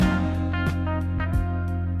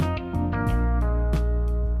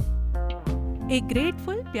A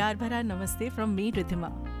grateful प्यार भरा नमस्ते from me, Ridhima.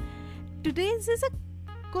 Today's is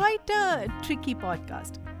quite a tricky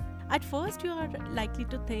podcast. At first, you are likely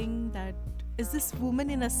to think that is this woman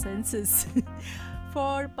in her senses?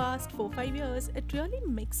 For past 4-5 years, it really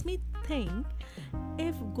makes me think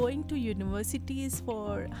if going to universities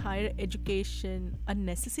for higher education a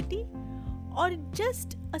necessity or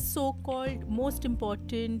just a so-called most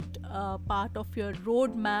important part of your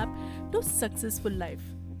roadmap to successful life.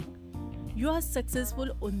 You are successful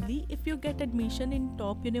only if you get admission in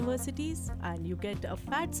top universities and you get a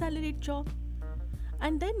fat salaried job.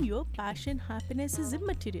 And then your passion, happiness is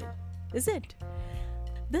immaterial, is it?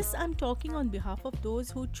 This I'm talking on behalf of those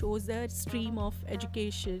who chose their stream of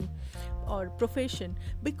education or profession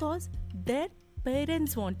because their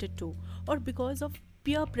parents wanted to, or because of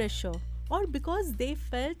peer pressure, or because they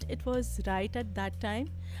felt it was right at that time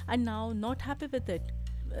and now not happy with it.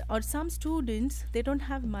 Or some students, they don't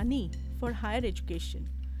have money for higher education.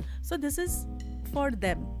 So this is for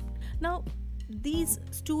them. Now, these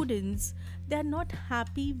students, they are not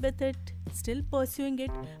happy with it, still pursuing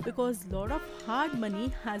it because a lot of hard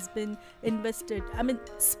money has been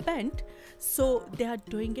spent, so they are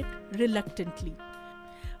doing it reluctantly.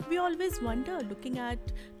 We always wonder, looking at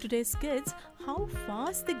today's kids, how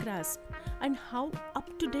fast they grasp and how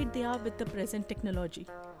up to date they are with the present technology.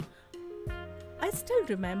 I still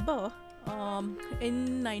remember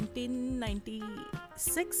in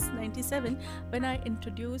 1996-97 when I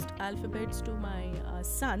introduced alphabets to my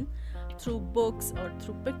son through books or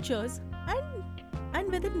through pictures,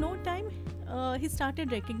 and within no time he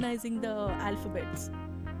started recognizing the alphabets.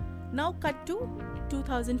 Now cut to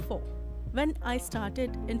 2004. When I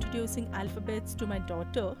started introducing alphabets to my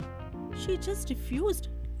daughter, she just refused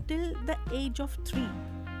till the age of 3.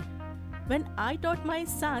 When I taught my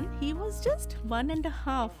son, he was just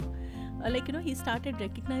 1.5. He started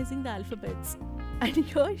recognizing the alphabets. And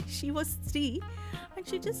here she was 3 and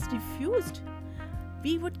she just refused.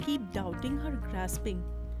 We would keep doubting her grasping.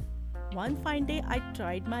 One fine day, I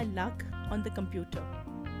tried my luck on the computer.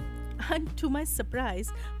 And to my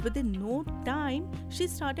surprise, within no time, she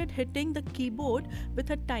started hitting the keyboard with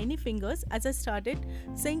her tiny fingers as I started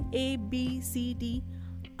saying A, B, C, D.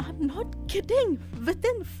 I'm not kidding.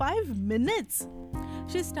 Within 5 minutes,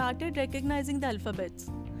 she started recognizing the alphabets.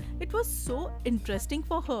 It was so interesting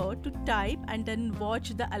for her to type and then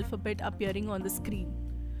watch the alphabet appearing on the screen.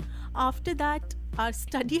 After that, our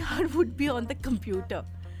study hour would be on the computer.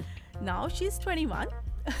 Now she's 21.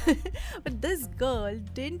 But this girl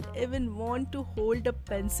didn't even want to hold a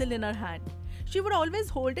pencil in her hand. She would always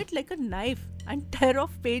hold it like a knife and tear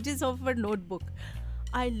off pages of her notebook.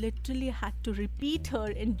 I literally had to repeat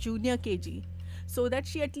her in junior KG so that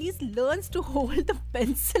she at least learns to hold the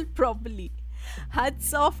pencil properly.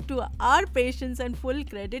 Hats off to our patience and full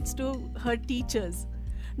credits to her teachers.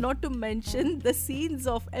 Not to mention the scenes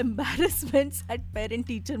of embarrassments at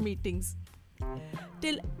parent-teacher meetings.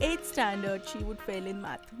 Till 8th standard, she would fail in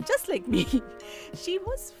math, just like me. She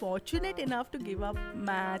was fortunate enough to give up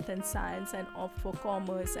math and science and opt for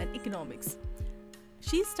commerce and economics.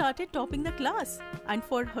 She started topping the class, and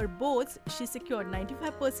for her boards, she secured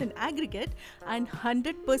 95% aggregate and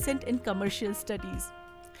 100% in commercial studies.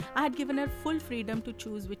 I had given her full freedom to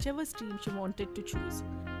choose whichever stream she wanted to choose.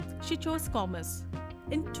 She chose commerce.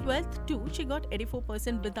 In 12th too, she got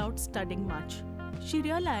 84% without studying much. She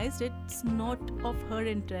realized it's not of her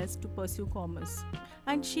interest to pursue commerce,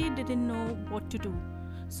 and she didn't know what to do.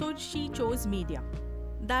 So she chose media.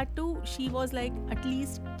 That too, she was like, at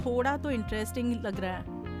least thoda to interesting lag raha hai.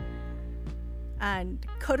 And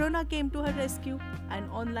Corona came to her rescue, and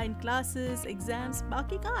online classes, exams,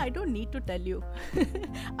 baki ka I don't need to tell you.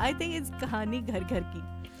 I think it's kahani ghar ghar ki.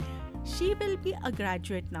 She will be a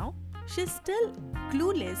graduate now. She's still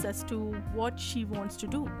clueless as to what she wants to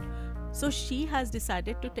do. So she has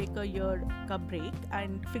decided to take a year ka break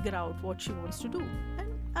and figure out what she wants to do.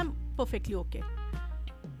 And I'm perfectly okay.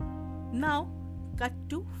 Now, cut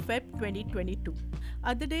to Feb 2022.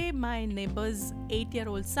 Other day, my neighbor's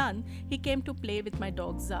 8-year-old son, he came to play with my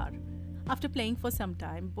dog Zar. After playing for some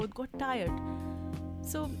time, both got tired.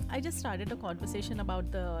 So I just started a conversation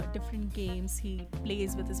about the different games he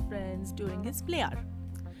plays with his friends during his play hour.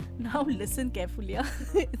 Now listen carefully.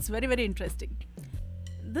 It's very, very interesting.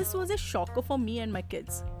 This was a shocker for me and my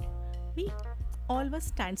kids. We all were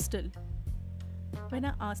standstill. When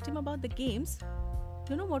I asked him about the games,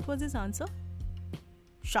 you know what was his answer?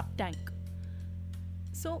 Shark Tank.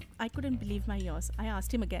 So I couldn't believe my ears. I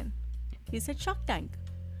asked him again. He said Shark Tank.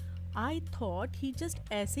 I thought he just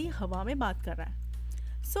ऐसे ही हवा में बात कर रहा है.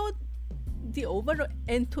 So the over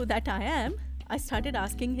into that I started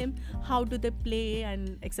asking him how do they play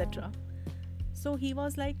and etc. So he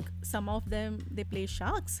was like, some of them they play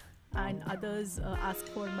sharks and others ask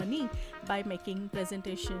for money by making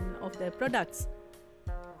presentation of their products.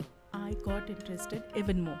 I got interested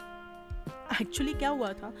even more. Actually क्या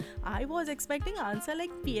हुआ था, I was expecting answer like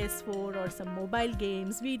PS4 or some mobile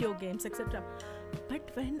games, video games, etc. But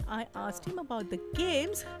when I asked him about the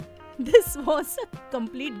games, this was a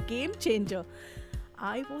complete game changer.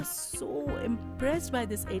 I was so impressed by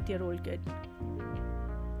this 8-year-old kid.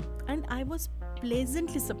 And I was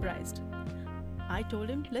pleasantly surprised. I told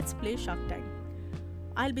him, let's play Shark Tank.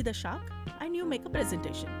 I'll be the shark and you make a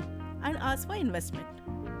presentation and ask for investment.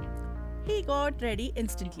 He got ready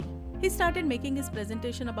instantly. He started making his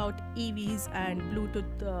presentation about EVs and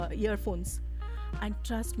Bluetooth earphones. And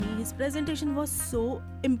trust me, his presentation was so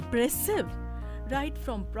impressive. Right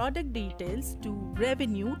from product details to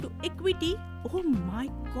revenue to equity. Oh my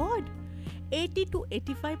God! 80 to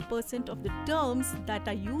 85% of the terms that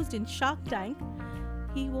are used in Shark Tank,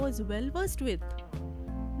 he was well versed with.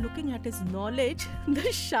 Looking at his knowledge,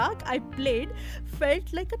 the shark I played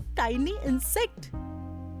felt like a tiny insect.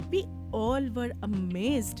 We all were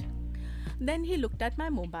amazed. Then he looked at my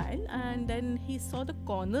mobile and then he saw the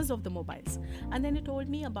corners of the mobiles. And then he told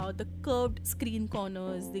me about the curved screen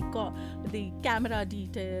corners, the camera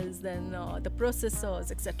details, then the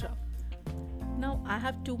processors, etc. Now I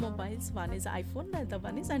have two mobiles. One is iPhone and the other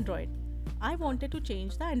one is Android. I wanted to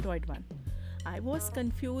change the Android one. I was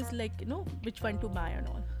confused which one to buy and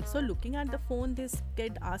all. So looking at the phone, this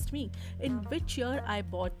kid asked me in which year I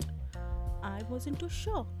bought. I wasn't too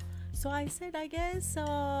sure. So I said, I guess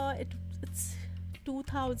it's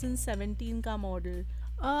 2017 ka model.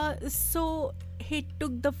 So he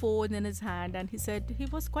took the phone in his hand and he said he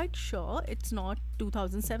was quite sure it's not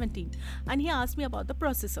 2017. And he asked me about the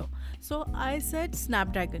processor. So I said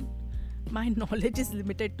Snapdragon. My knowledge is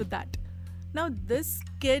limited to that. Now this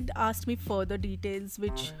kid asked me further details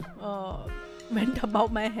which went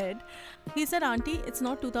above my head. He said, Auntie, it's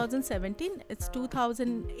not 2017, it's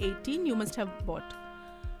 2018 you must have bought.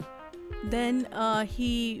 Then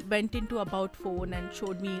he went into about phone and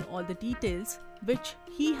showed me all the details which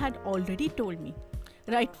he had already told me.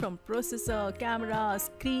 Right from processor, camera,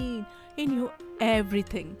 screen, he knew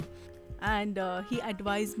everything. And he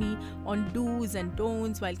advised me on do's and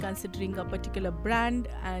don'ts while considering a particular brand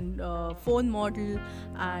and phone model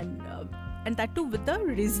and that too with the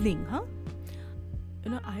reasoning.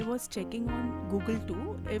 I was checking on Google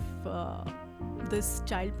too if this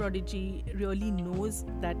child prodigy really knows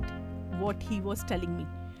that what he was telling me.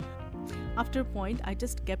 After a point, I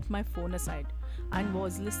just kept my phone aside and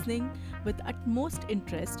was listening with utmost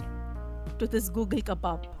interest to this Google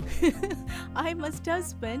kebab. I must have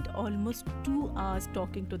spent almost 2 hours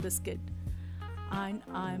talking to this kid and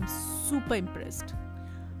I am super impressed.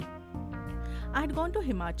 I had gone to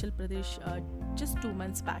Himachal Pradesh just 2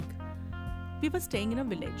 months back. We were staying in a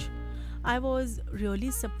village. I was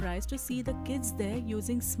really surprised to see the kids there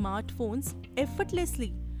using smartphones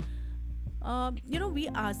effortlessly. We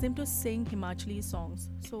asked them to sing Himachali songs.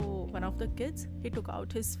 So one of the kids, he took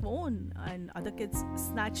out his phone and other kids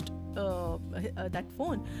snatched that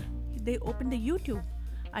phone. They opened the YouTube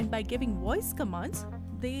and by giving voice commands,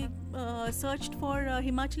 they searched for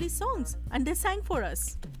Himachali songs and they sang for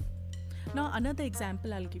us. Now another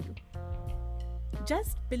example I'll give you.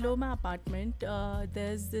 Just below my apartment,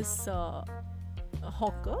 there's this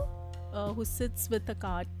hawker who sits with a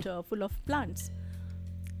cart full of plants.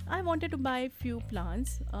 I wanted to buy few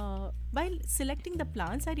plants. While selecting the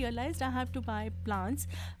plants, I realized I have to buy plants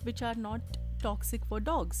which are not toxic for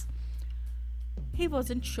dogs. He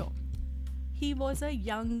wasn't sure. He was a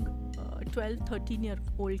young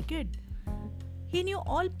 12-13-year-old kid. He knew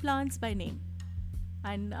all plants by name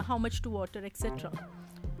and how much to water, etc.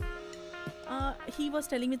 He was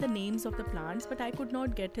telling me the names of the plants, but I could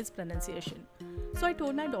not get his pronunciation. So I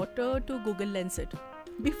told my daughter to Google Lens it.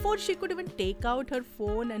 Before she could even take out her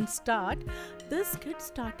phone and start, this kid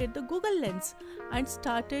started the Google Lens and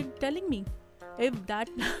started telling me if that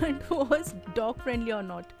plant was dog friendly or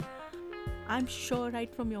not. I'm sure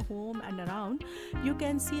right from your home and around, you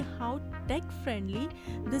can see how tech friendly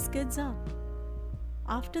these kids are.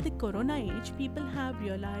 After the corona age, people have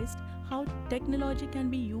realized how technology can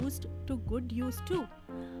be used to good use too.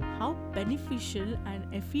 How beneficial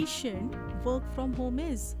and efficient work from home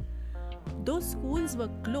is. Though schools were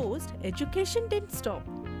closed, education didn't stop.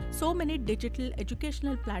 So many digital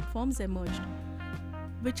educational platforms emerged,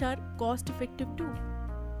 which are cost effective too.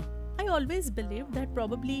 I always believed that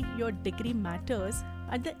probably your degree matters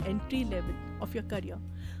at the entry level of your career.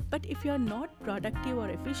 But if you are not productive or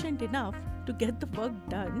efficient enough to get the work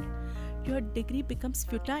done, your degree becomes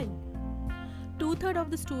futile. 2/3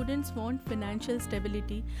 of the students want financial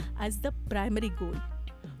stability as the primary goal.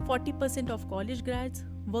 40% of college grads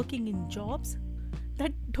working in jobs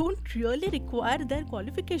that don't really require their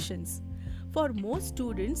qualifications. For most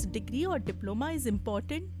students, degree or diploma is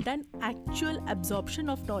important than actual absorption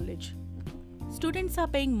of knowledge. Students are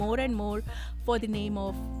paying more and more for the name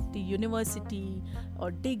of the university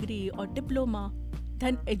or degree or diploma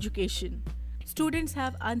than education. Students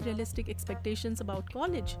have unrealistic expectations about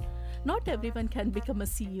college. Not everyone can become a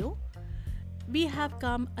CEO. We have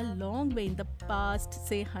come a long way in the past,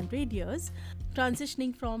 say 100 years,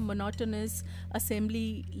 transitioning from monotonous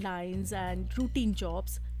assembly lines and routine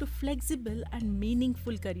jobs to flexible and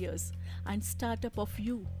meaningful careers and startup of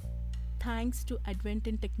you. Thanks to advent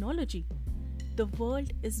in technology, the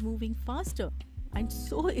world is moving faster, and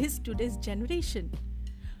so is today's generation.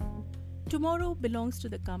 Tomorrow belongs to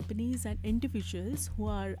the companies and individuals who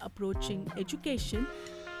are approaching education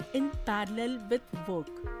in parallel with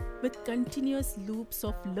work, with continuous loops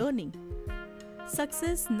of learning.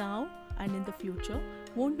 Success now and in the future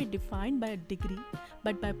won't be defined by a degree,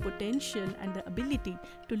 but by potential and the ability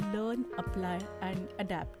to learn, apply, and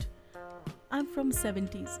adapt. I'm from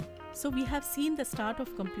 70s, so we have seen the start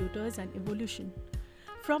of computers and evolution.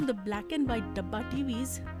 From the black and white dabba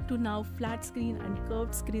TVs to now flat screen and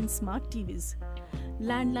curved screen smart TVs,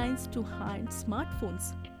 landlines to high-end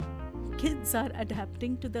smartphones. Kids are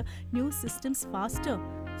adapting to the new systems faster.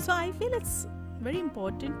 So I feel it's very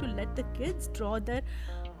important to let the kids draw their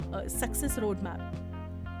success roadmap.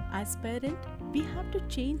 As parents, we have to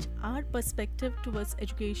change our perspective towards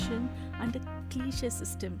education and the cliche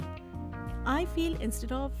system. I feel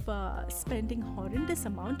instead of spending horrendous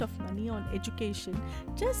amount of money on education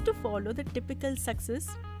just to follow the typical success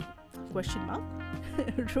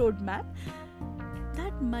roadmap,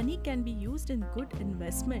 that money can be used in good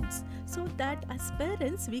investments so that as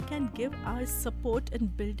parents we can give our support in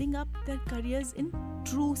building up their careers in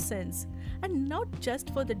true sense and not just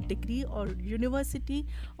for the degree or university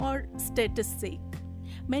or status sake.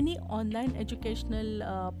 Many online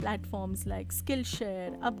educational platforms like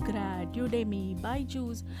Skillshare, UPGRAD, Udemy,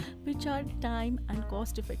 Byju's, which are time and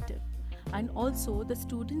cost effective. And also the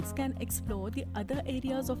students can explore the other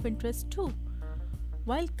areas of interest too.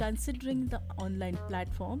 While considering the online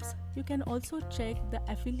platforms, you can also check the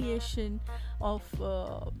affiliation of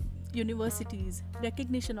universities,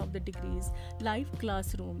 recognition of the degrees, live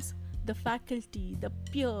classrooms, the faculty, the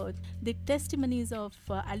peers, the testimonies of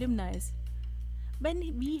alumni. When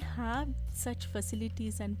we have such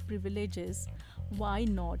facilities and privileges, why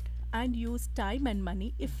not and use time and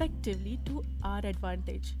money effectively to our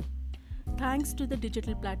advantage? Thanks to the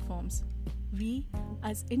digital platforms, we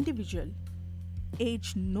as individual,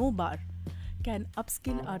 age no bar, can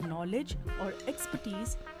upskill our knowledge or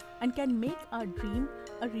expertise and can make our dream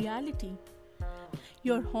a reality.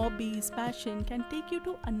 Your hobbies, passion can take you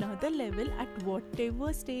to another level at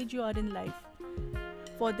whatever stage you are in life.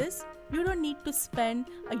 For this, you don't need to spend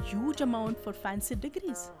a huge amount for fancy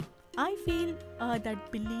degrees. I feel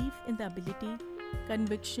that belief in the ability,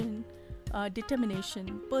 conviction,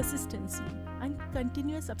 determination, persistency, and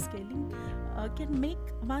continuous upscaling can make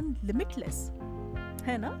one limitless.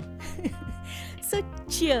 है ना? So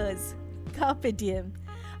cheers, Carpe Diem.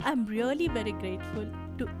 I'm really very grateful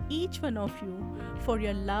to each one of you for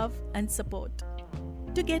your love and support.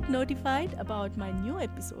 To get notified about my new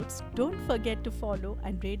episodes, don't forget to follow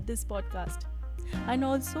and rate this podcast. And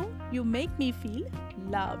also, you make me feel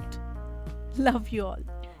loved. Love you all.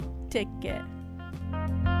 Take care.